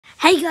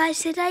Hey guys,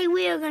 today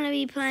we are going to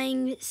be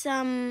playing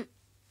some,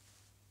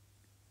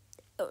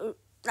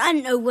 I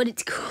don't know what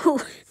it's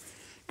called,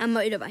 a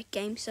motorbike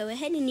game. So we're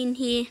heading in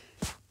here.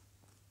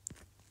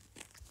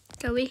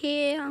 So we're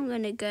here, I'm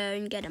going to go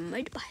and get a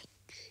motorbike.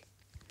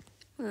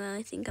 Well,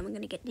 I think I'm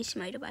going to get this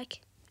motorbike.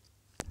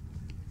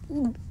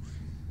 Ooh.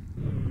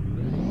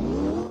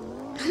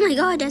 Oh my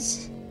god,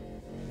 that's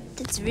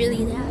really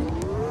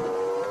loud.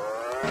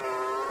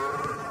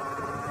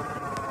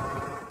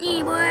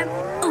 Yeah, boy.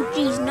 Oh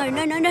jeez, no.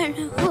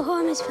 Oh, I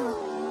almost fell.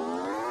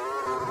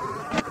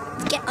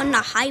 Get on the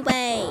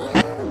highway.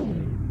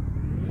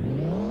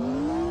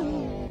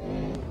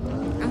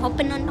 I'm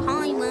hopping on the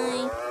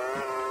highway.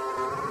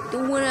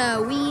 Doing a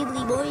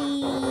wheelie, boy.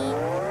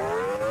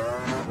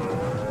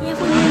 Yeah,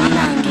 we're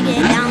going to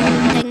get down.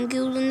 Taking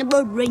kills on the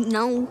road right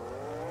now.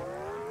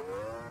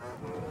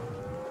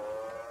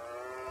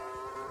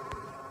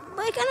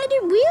 Why can't I do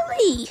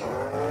wheelie?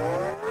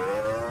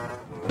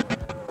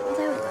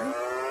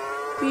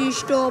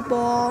 Stop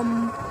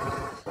bomb.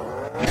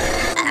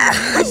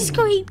 I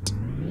scraped.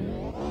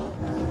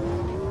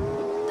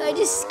 I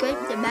just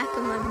scraped the back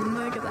of my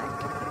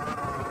motorbike.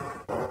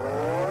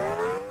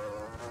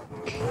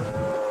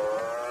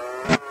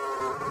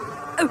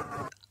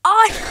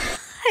 Oh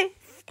no!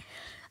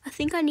 I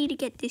think I need to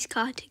get this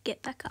car to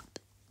get back up.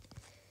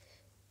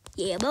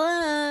 Yeah,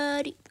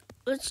 buddy.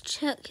 Let's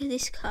check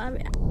this car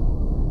out.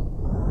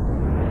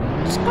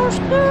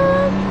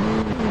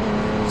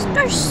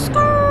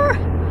 Score.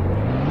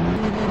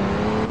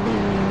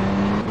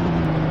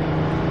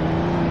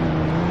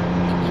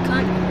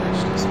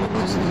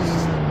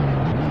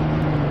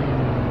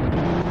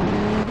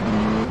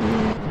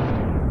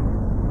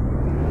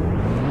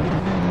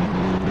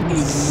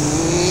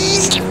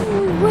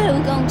 Where are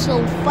we going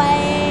so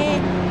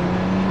fast?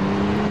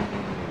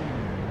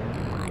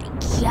 Oh my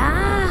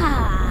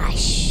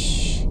gosh.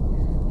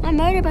 My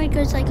motorbike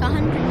goes like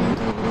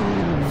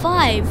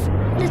 105.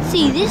 Let's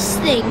see this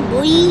thing,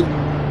 boy.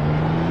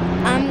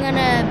 I'm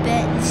gonna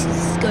bet this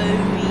is going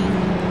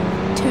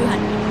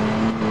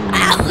 200.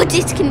 Ow,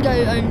 this can go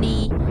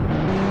only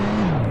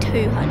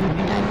 200.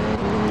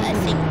 I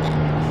think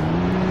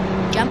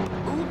that. Jump.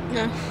 Oh,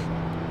 no.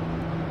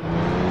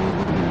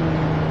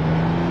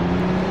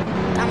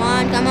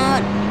 Come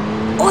on.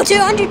 Oh,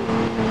 200.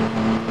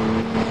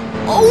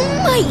 Oh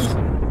my.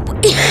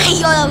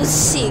 Yo, that was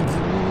sick.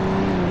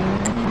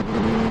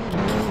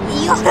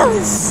 Yo, that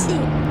was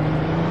sick.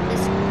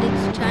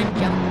 Let's try and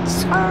jump.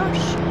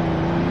 Squash.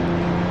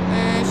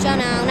 So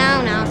now.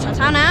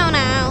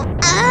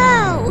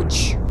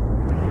 Ouch.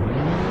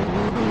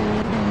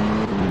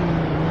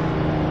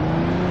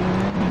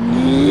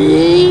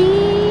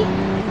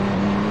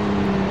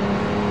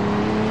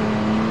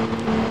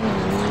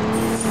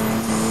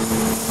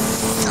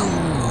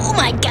 Oh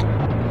my god.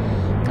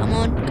 Come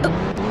on.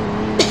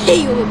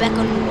 We're back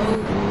on the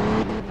road.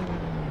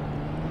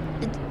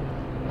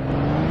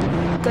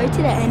 Go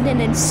to the end and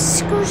then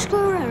screw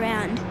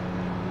around.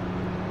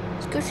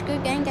 Screw,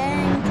 gang.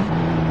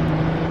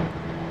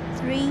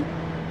 3, 2,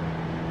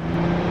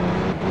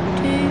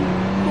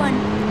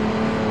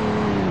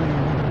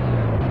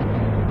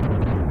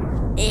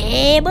 1.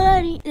 Hey,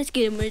 buddy. Let's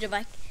get a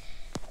motorbike.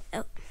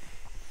 Oh.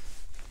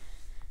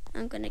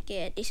 I'm gonna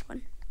get this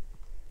one.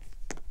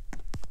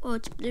 Oh,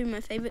 it's blue,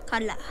 my favorite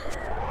color.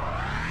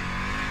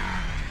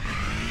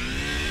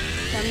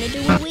 Time to do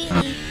a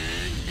wheelie.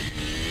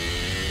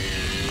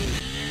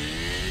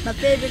 My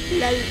favorite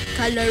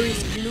color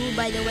is blue,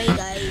 by the way,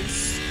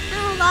 guys.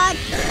 Oh god.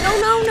 No.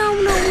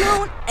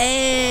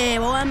 Hey,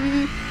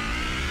 one.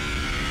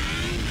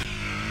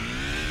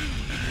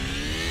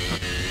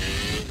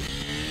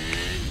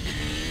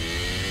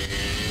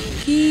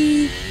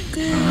 Keep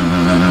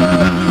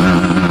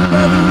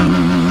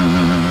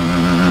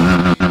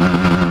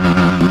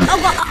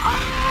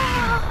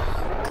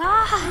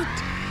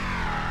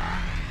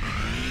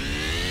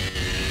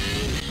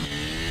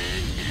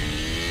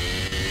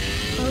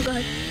Oh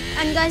god.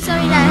 And guys,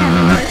 sorry that I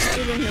haven't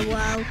posted in a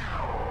while.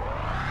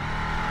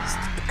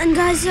 I'm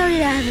gonna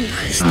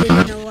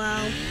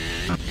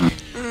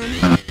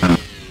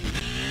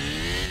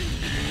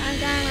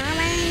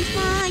arrange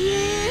for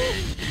you.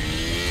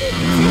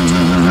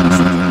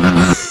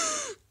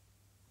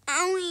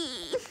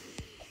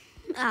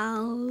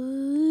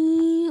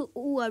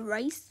 Oh, a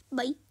race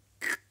bike.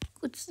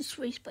 What's this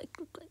race bike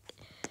look like?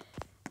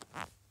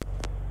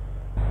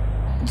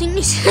 I think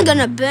this is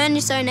gonna burn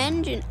its own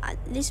engine.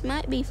 This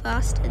might be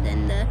faster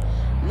than the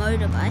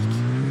motorbike,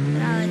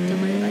 but I like the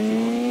motorbike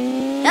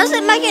more.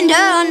 Doesn't make it dirt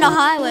on the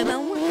highway, but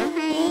what the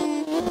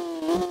heck?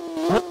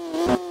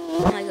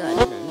 Oh my god, I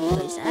don't know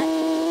who's that.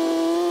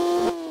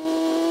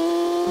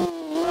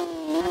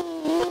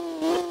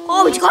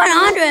 Oh, it's going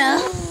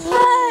 100.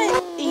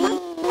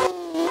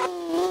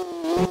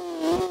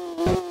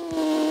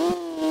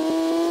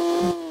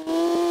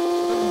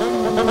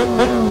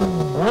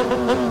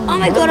 Oh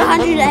my god,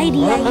 188.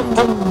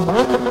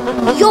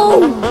 Yo!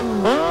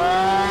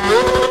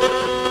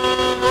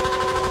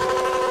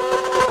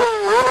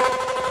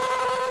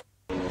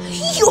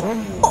 Yo!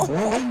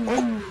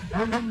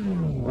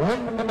 Bro,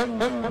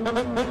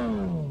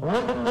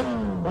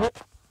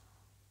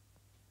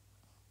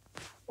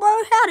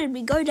 how did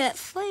we go that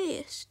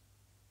fast?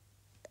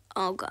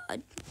 Oh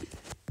god.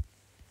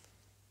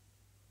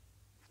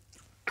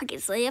 I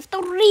guess I have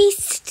to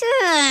restart.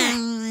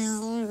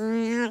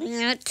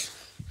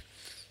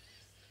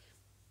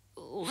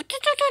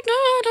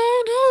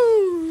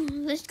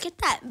 Let's get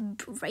that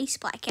race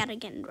bike out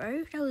again,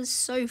 bro. That was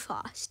so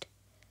fast.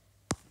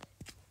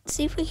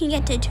 See if we can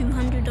get to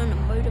 200 on a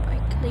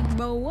motorbike. Like,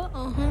 bro, what?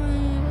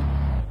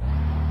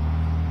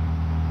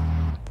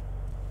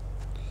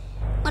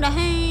 What a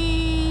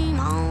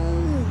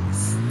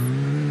mouse.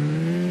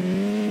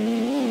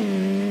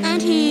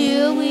 And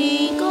here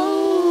we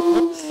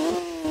go.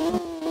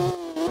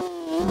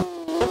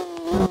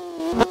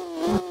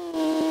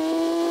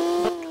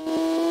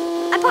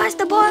 I passed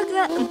the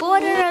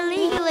border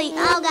illegally.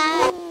 Oh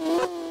god.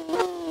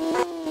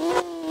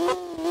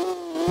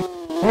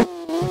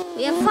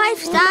 We have 5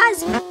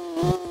 stars.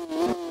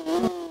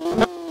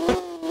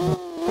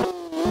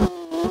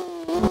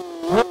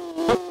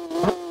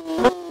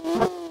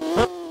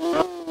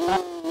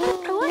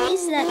 What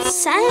is that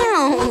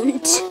sound?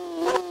 What?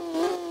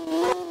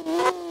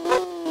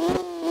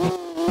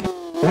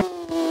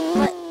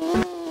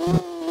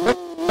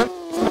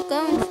 It's not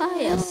going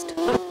fast.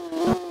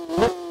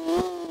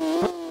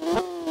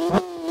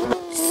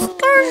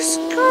 Skr,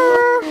 skr.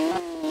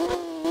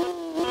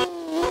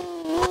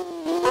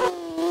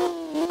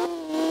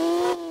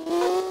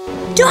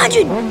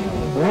 $200!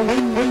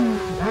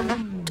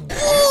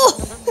 Oh!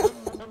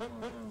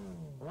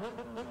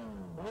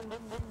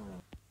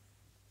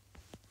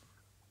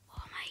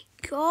 Oh my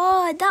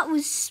god, that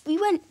was, we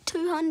went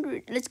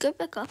 200. Let's go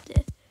back up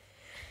there.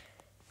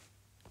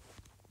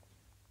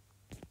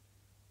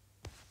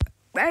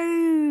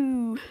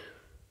 Bro.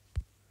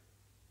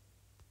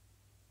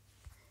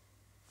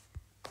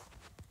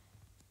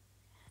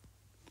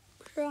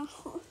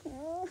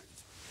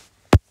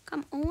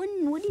 Come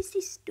on, what is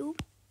this do?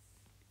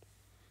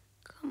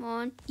 Come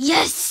on.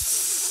 Yes!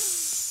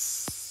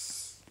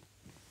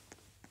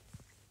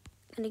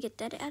 I'm gonna get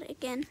that out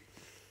again.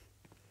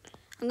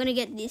 I'm gonna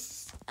get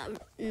this,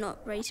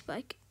 not race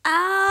bike.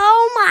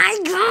 Oh my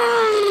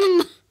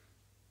god!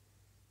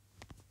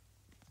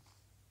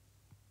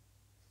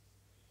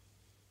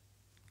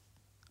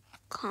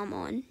 Come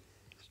on.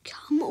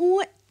 Come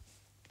on.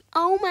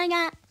 Oh my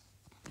god.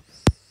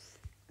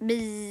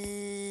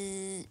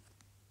 Bzz.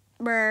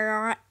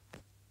 Brr.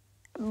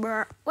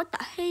 Brr. What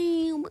the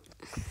hell?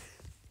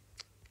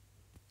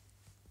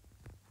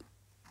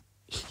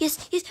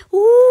 Yes, yes. Ooh.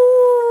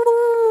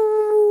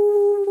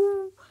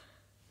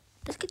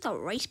 Let's get the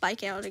race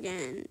bike out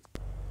again.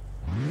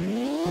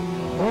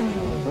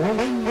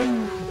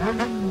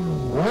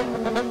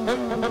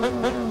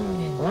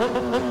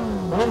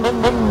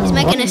 He's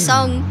making a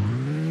song.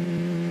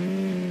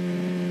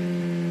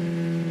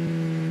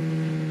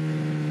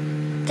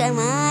 Come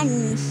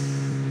on.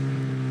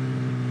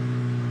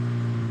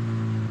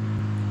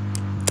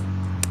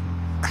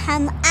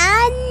 Come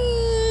on.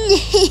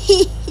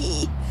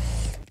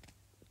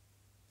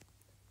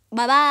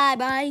 Bye-bye,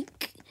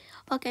 bike.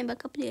 Okay,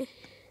 back up there.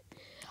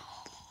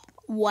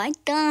 What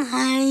the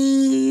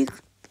heck?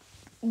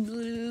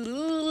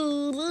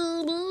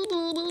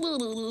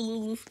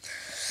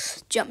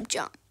 Jump,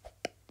 jump.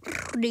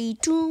 3,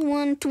 2,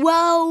 1,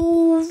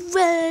 12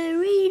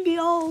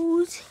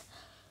 videos.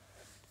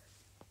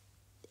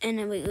 And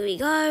then we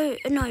go.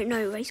 No,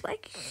 race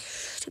bike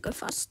to go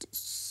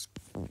fastest.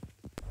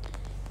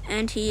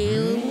 And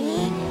here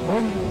we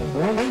run.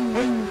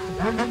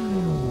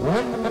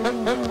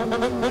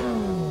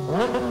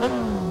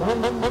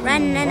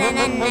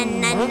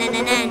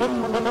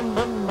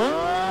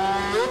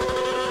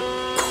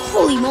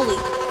 Holy moly!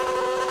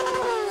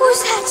 What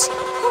was that?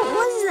 What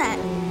was that?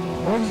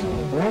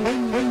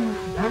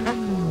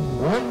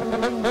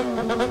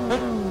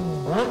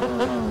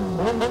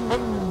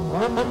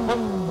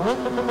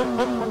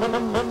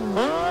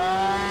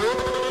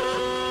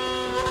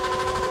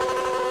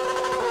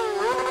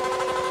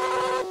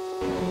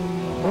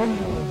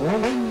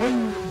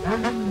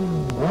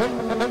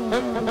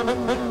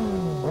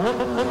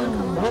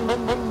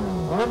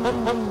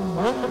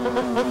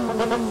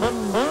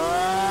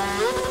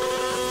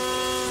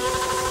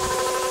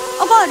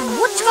 Oh god,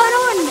 what's going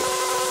on?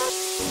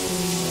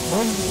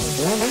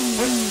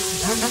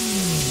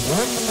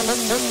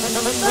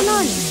 What's going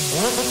on?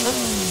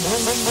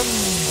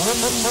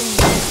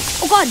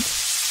 Oh god!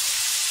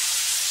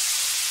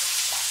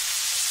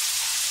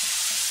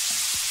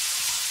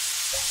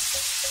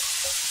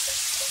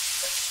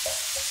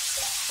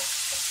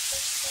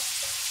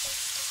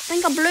 I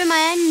think I blew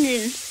my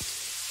engine.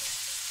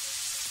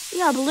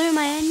 Yeah, I blew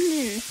my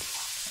engine.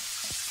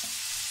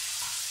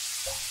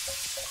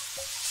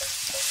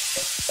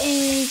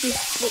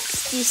 Just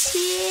fix this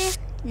here.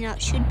 Now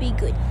it should be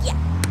good. Yeah.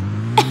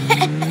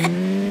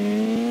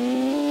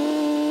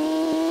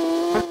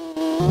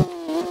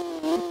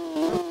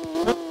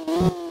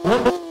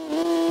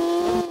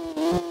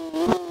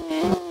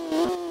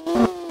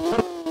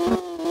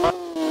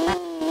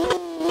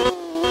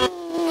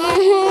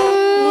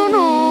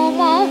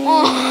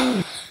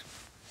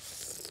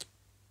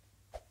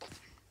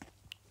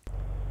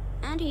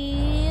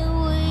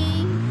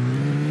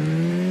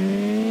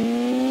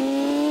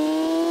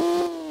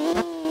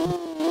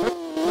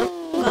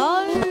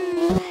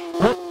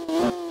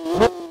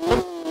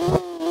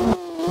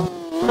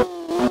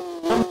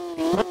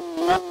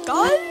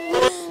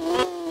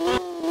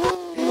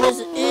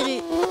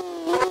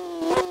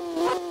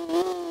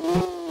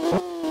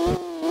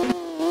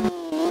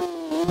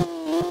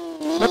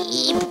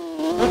 Beep.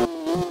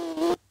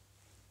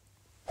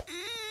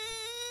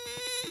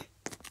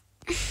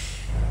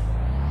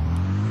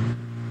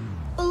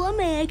 Well, on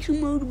my actual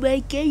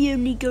motorbike, I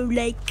only go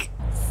like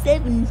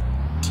 70.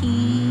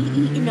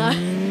 No.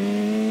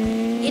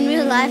 In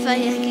real life,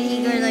 I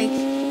actually go like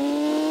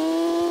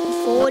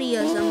 40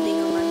 or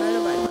something on my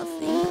motorbike, I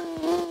think.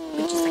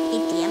 Which is like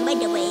 80, by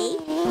the way.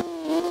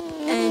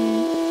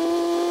 And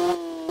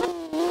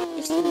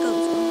this thing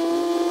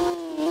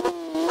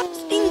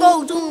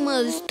goes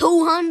almost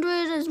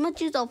 200 as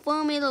much as a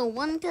Formula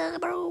 1 car,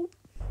 bro.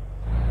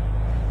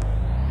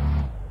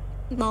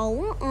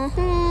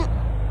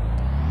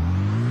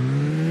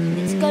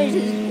 This goes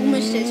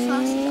almost as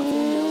fast as a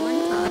Formula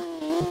 1 car.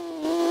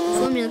 The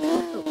Formula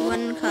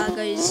 1 car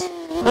goes...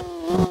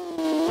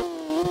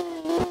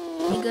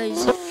 It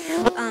goes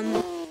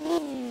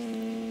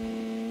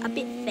a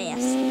bit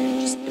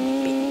faster, just a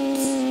bit.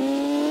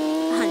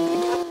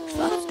 100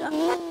 faster.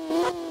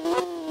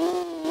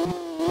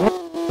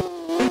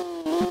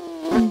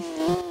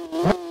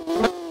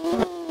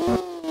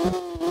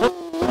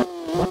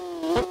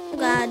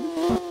 God.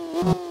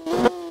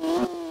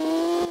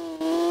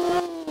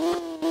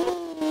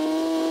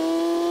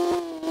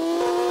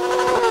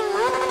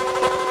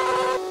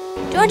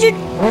 200.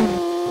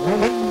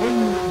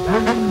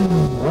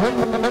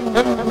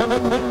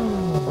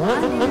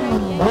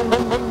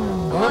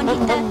 Go on,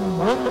 hit that.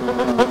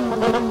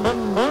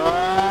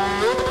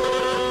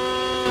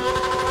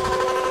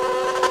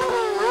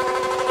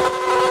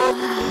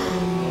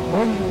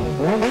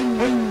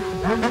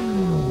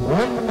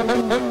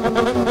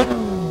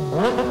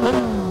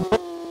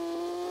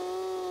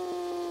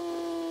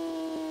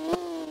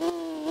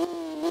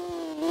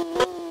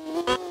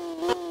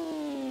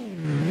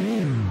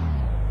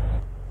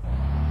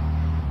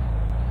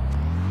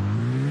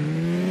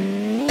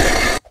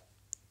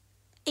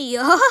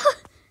 Yeah.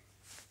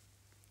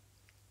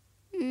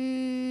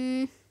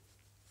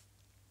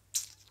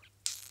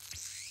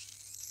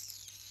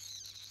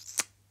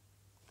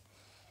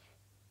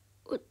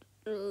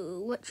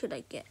 What should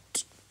I get?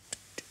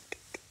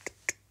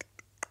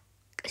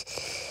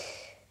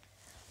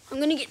 I'm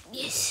gonna get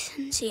this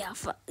and see how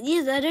fast.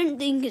 Yes, I don't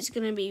think it's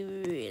gonna be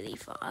really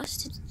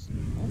fast. It's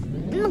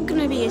not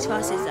gonna be as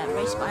fast as that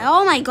race bike.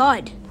 Oh my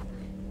god!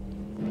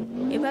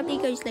 It probably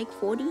goes like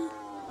 40,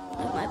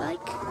 like my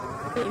bike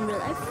in real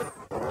life.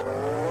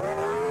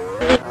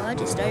 Oh,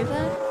 just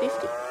over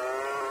 50.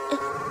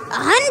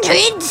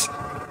 100?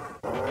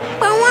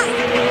 But what?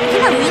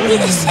 Can I really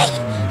just say?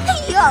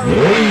 Yo!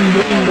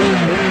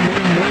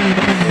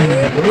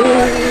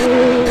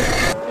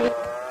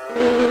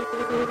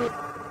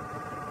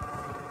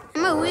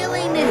 Am I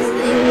wheeling this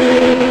thing?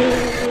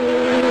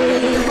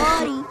 Your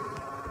body.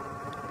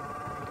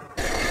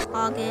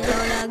 Okay, go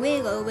like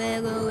wiggle,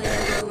 wiggle,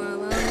 wiggle,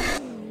 wiggle.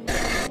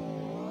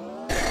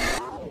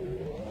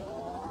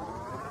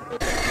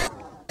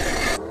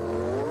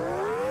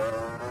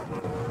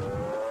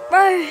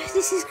 Bro,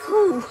 this is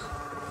cool.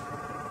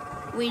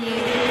 We need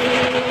it.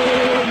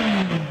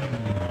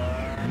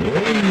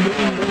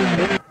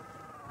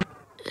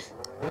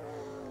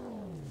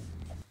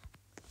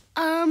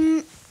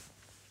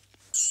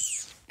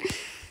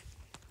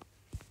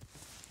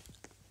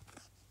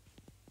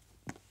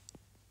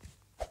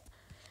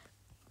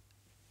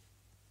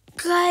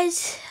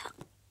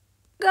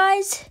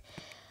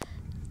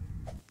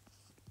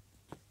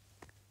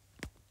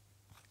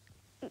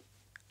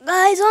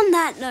 Guys, on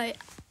that note,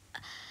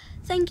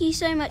 thank you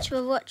so much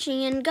for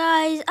watching, and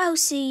guys, I'll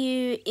see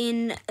you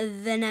in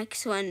the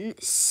next one.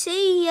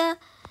 See ya.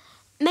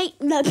 Guys,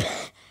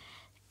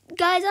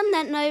 on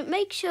that note,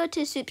 make sure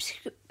to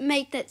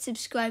make that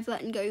subscribe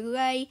button go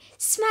away,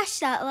 smash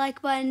that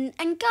like button,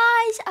 and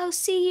guys, I'll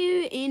see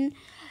you in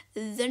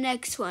the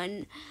next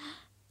one.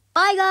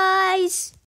 Bye, guys.